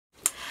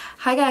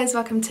Hi guys,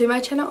 welcome to my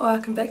channel or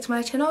welcome back to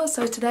my channel.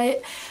 So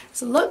today's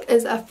look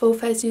is a full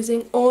face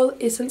using All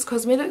Essence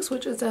Cosmetics,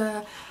 which is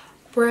a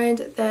brand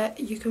that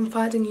you can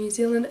find in New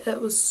Zealand.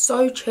 It was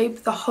so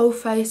cheap, the whole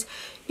face,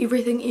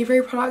 everything,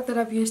 every product that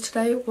I've used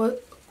today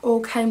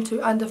all came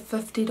to under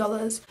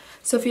 $50.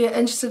 So if you're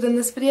interested in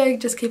this video,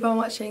 just keep on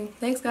watching.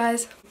 Thanks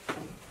guys.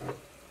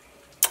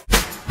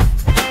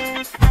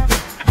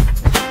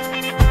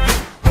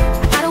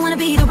 I don't wanna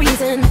be the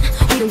reason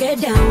we don't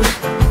get down,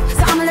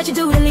 so I'ma let you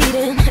do the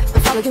leading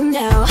and follow you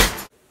now.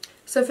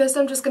 So first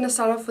I'm just going to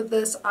start off with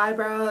this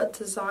eyebrow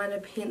designer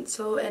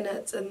pencil, and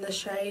it's in the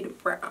shade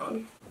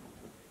brown.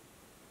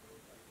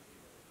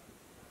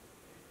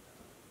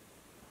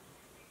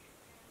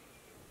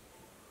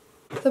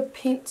 The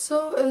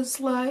pencil is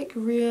like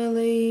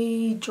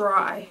really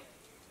dry,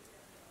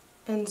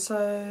 and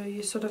so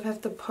you sort of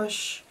have to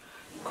push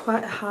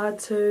quite hard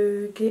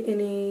to get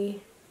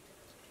any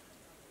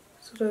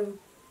sort of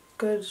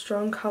good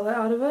strong colour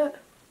out of it.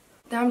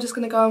 Now I'm just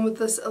going to go in with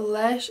this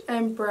lash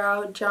and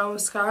brow gel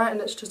mascara, and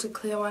it's just a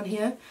clear one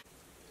here.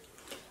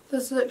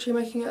 This is actually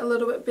making it a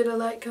little bit better,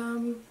 like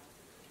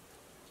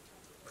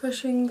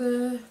pushing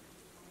the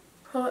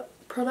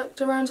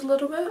product around a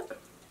little bit.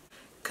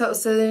 Cool,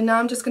 so then now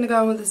I'm just going to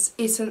go in with this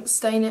Essence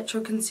Stay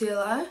Natural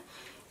Concealer,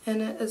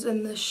 and it is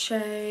in the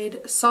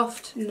shade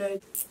Soft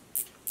Nude.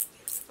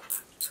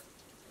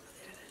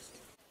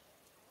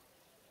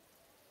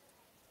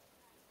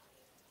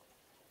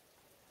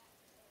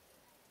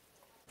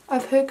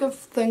 I've heard good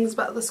things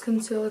about this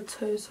concealer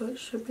too, so it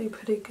should be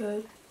pretty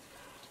good.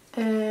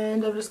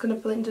 And I'm just going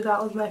to blend it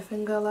out with my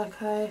finger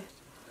like I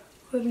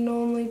would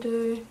normally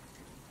do.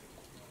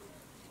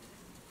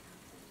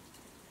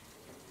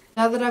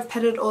 Now that I've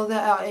patted all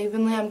that out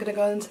evenly, I'm going to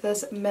go into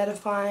this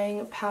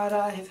mattifying powder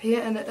I have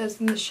here, and it is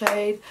in the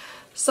shade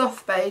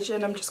Soft Beige,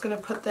 and I'm just going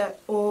to put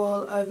that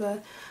all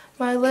over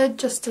my lid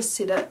just to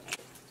set it.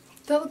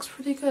 That looks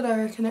pretty good, I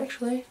reckon,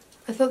 actually.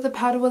 I thought the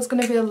powder was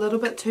going to be a little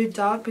bit too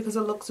dark because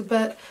it looks a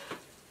bit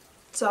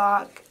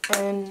dark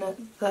in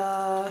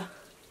the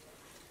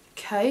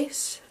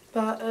case,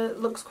 but it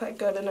looks quite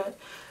good, and it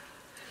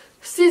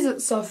says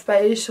it's soft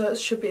beige, so it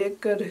should be a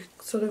good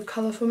sort of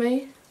colour for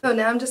me. So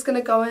now I'm just going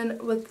to go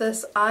in with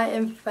this eye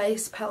and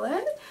face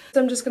palette.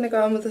 So I'm just going to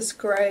go in with this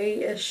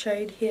greyish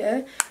shade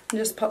here and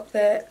just pop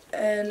that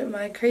in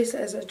my crease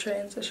as a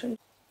transition.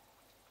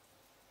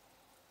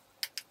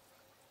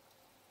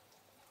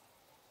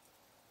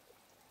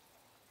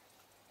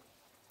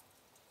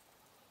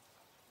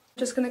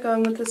 Just going to go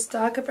in with this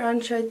darker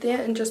brown shade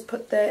there and just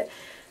put that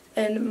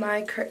in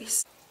my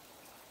crease.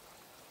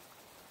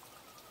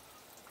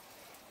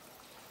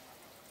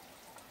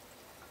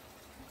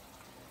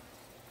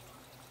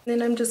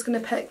 Then I'm just going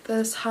to pick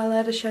this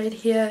highlighter shade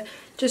here,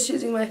 just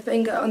using my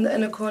finger on the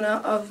inner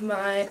corner of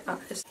my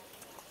eyes.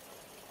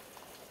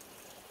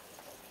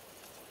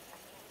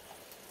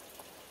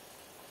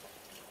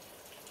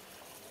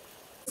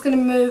 I'm going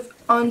to move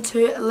on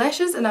to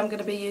lashes, and I'm going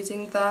to be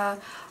using the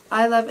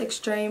I Love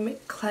Extreme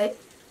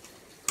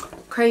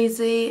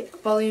Crazy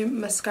Volume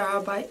Mascara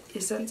by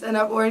Essence, and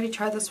I've already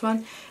tried this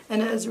one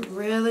and it is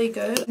really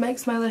good. It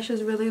makes my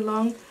lashes really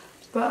long,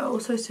 but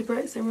also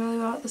separates them really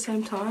well at the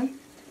same time.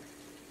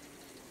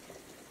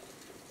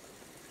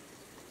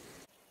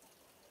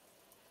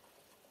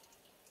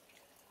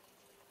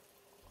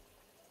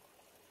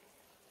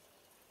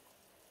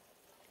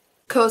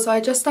 Cool, so I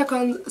just stuck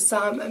on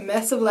some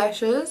massive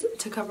lashes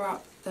to cover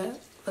up the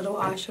little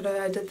eyeshadow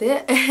I did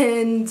there,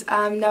 and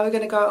now we're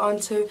going to go on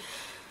to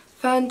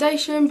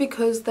foundation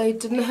because they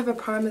didn't have a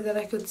primer that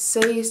I could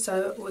see,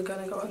 so we're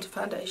going to go on to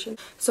foundation.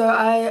 So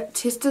I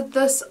tested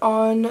this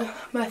on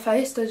my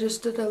face. I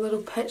just did a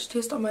little patch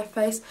test on my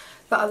face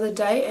the other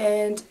day,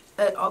 and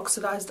it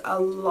oxidized a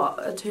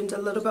lot. It turned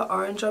a little bit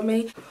orange on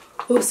me.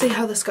 We'll see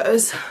how this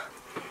goes.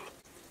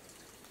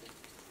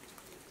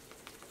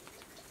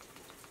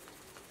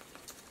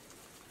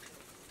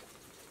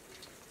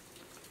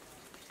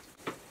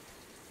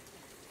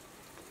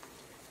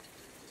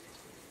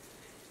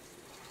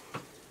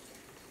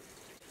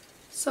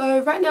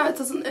 So right now it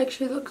doesn't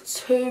actually look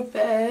too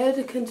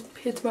bad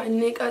compared to my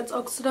neck. It's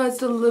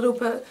oxidized a little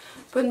bit,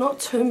 but not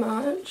too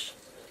much.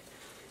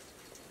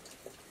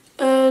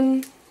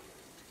 And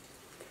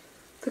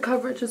the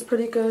coverage is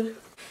pretty good.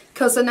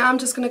 Cool, so now I'm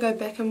just going to go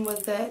back in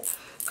with that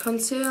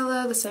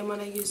concealer, the same one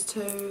I used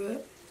to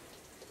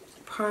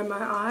prime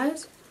my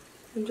eyes.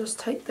 And just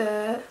take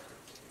that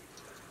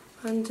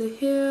under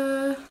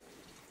here.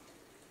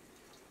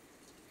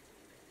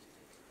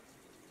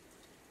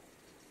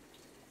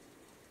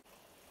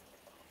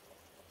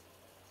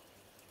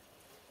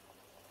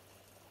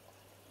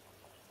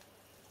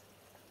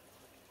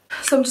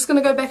 So I'm just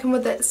going to go back in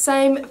with that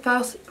same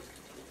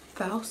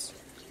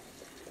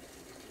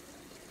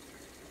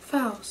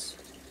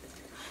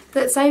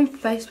that same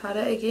face powder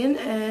again,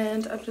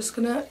 and I'm just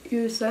going to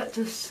use that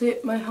to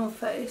set my whole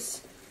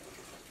face.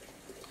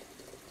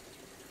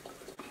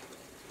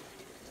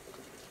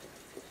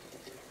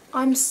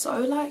 I'm so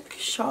like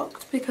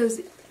shocked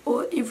because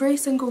every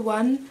single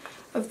one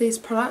of these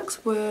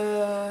products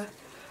were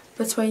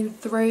between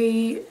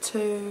 $3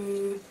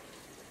 to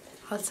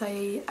I'd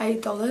say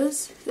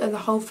 $8, and the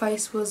whole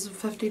face was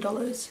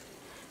 $50,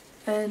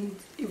 and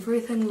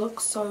everything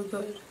looks so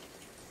good,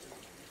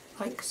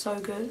 like so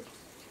good.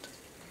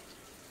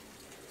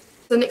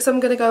 So next I'm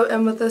going to go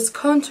in with this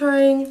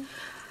contouring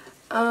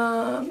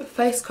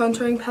face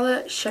contouring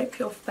palette, Shape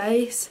Your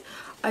Face.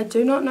 I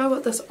do not know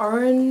what this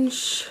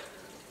orange,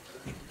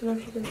 I don't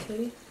know if you can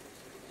see,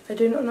 I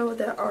do not know what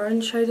that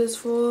orange shade is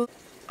for.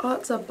 Oh,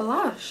 it's a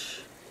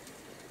blush.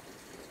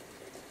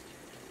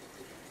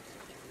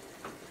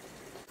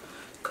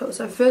 Cool,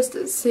 so first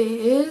it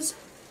says,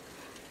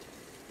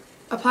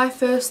 apply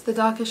first the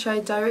darker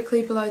shade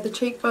directly below the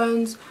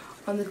cheekbones,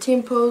 on the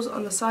temples,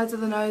 on the sides of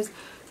the nose.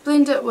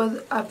 Blend it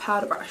with a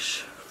powder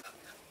brush.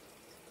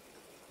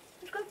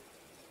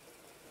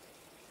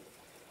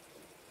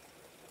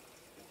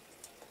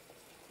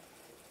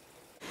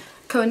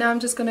 Cool, now I'm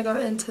just going to go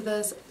into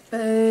this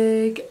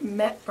big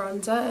matte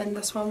bronzer, and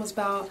this one was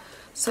about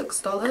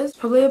 $6.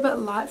 Probably a bit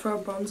light for a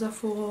bronzer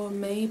for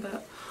me,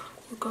 but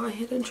we'll go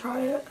ahead and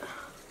try it.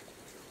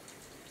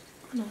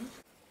 Oh, no.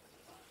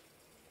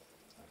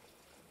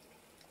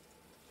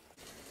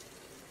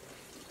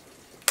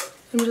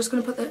 I'm just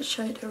going to put that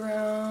shade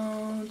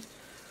around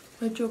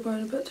my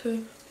jawbone a bit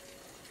too.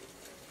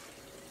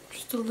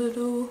 Just a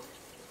little.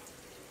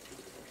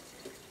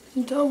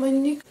 And down my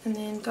neck, and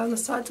then down the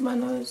sides of my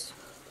nose.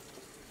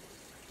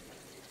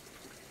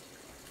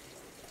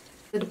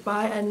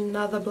 Buy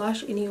another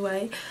blush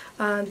anyway.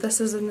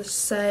 This is in the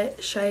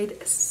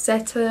shade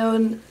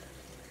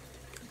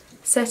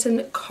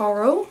Satin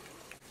Coral,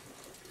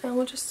 and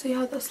we'll just see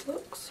how this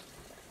looks.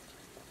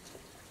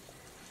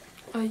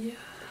 Oh yeah,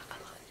 I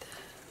like that.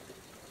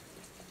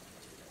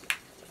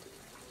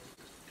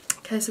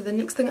 Okay, so the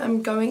next thing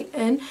I'm going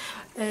in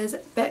is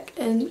back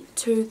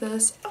into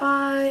this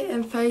eye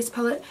and face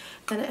palette,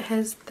 and it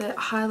has the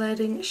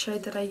highlighting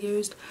shade that I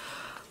used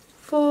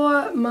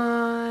for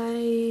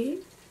my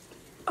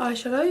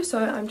eyeshadow, so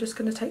I'm just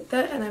going to take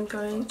that and I'm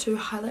going to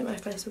highlight my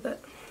face with it.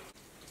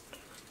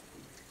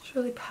 It's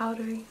really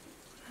powdery.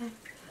 I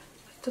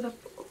picked it up.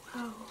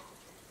 Wow.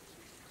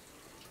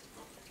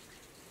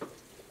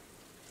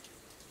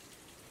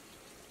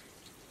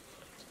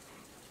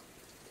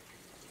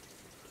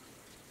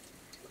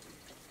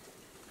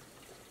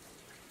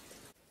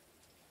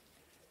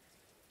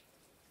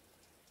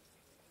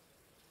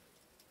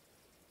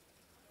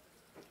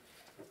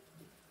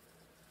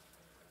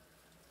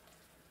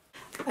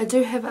 I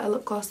do have a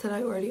lip gloss that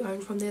I already own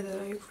from there that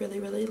I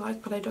really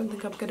like, but I don't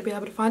think I'm going to be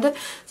able to find it.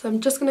 So I'm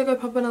just going to go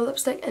pop in a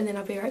lipstick and then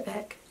I'll be right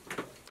back.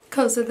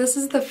 Cool, so this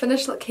is the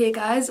finished look here,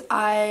 guys.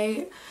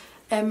 I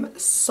am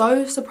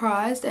so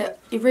surprised at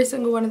every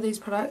single one of these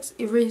products.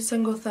 Every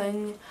single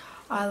thing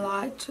I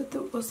liked.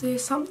 Was there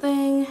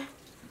something?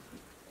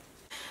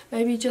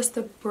 Maybe just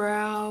the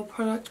brow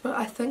product, but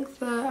I think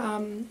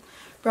the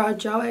brow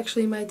gel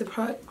actually made the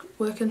product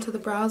work into the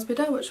brows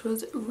better, which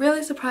was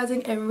really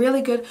surprising and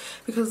really good,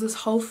 because this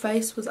whole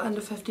face was under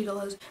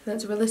 $50, and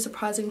it's really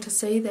surprising to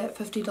see that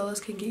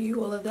 $50 can get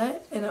you all of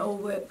that and it all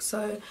works.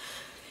 So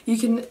you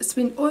can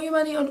spend all your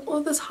money on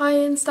all this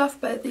high-end stuff,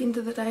 but at the end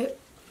of the day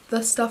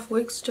this stuff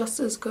works just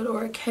as good,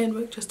 or it can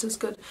work just as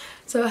good.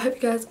 So I hope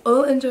you guys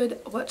all enjoyed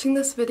watching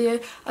this video.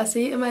 I'll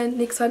see you in my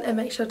next one, and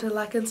make sure to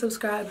like and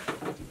subscribe.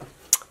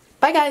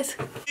 Bye guys!